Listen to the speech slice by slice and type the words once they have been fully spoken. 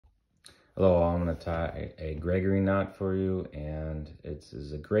Hello, I'm going to tie a Gregory knot for you, and it's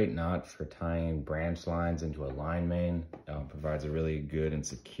a great knot for tying branch lines into a line main. Provides a really good and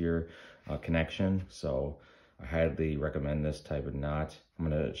secure connection, so I highly recommend this type of knot. I'm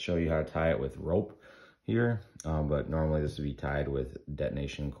going to show you how to tie it with rope here, but normally this would be tied with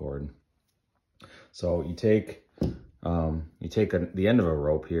detonation cord. So you take the end of a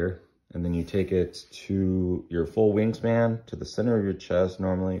rope here, and then you take it to your full wingspan, to the center of your chest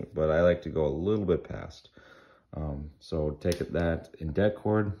normally, but I like to go a little bit past. So take that in det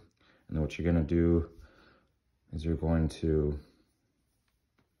cord, and then what you're gonna do is you're going to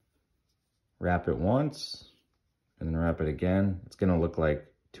wrap it once, and then wrap it again. It's gonna look like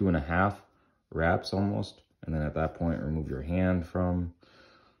 2.5 wraps almost, and then at that point, remove your hand from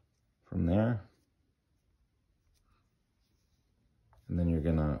there. And then you're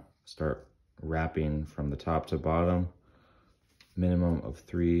gonna start wrapping from the top to bottom, minimum of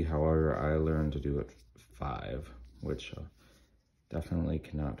 3. However, I learned to do it 5, which definitely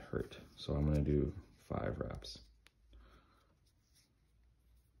cannot hurt. So I'm gonna do 5 wraps.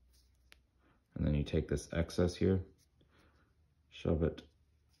 And then you take this excess here, shove it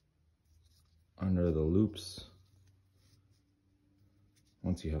under the loops.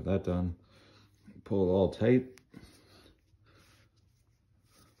 Once you have that done, pull it all tight.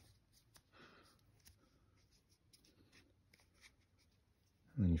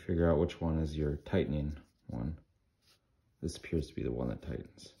 And then you figure out which one is your tightening one. This appears to be the one that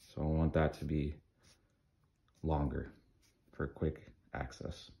tightens. So I want that to be longer for quick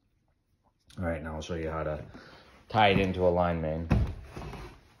access. All right, now I'll show you how to tie it into a line main.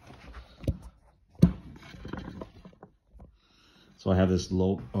 So I have this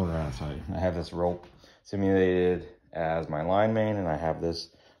I have this rope simulated as my line main, and I have this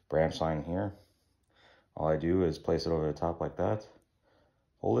branch line here. All I do is place it over the top like that.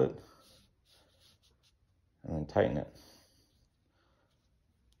 Hold it, and then tighten it.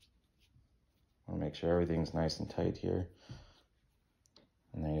 I want to make sure everything's nice and tight here.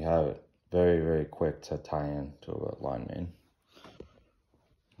 And there you have it. Very, very quick to tie in to a line main.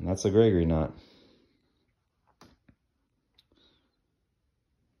 And that's a Gregory knot.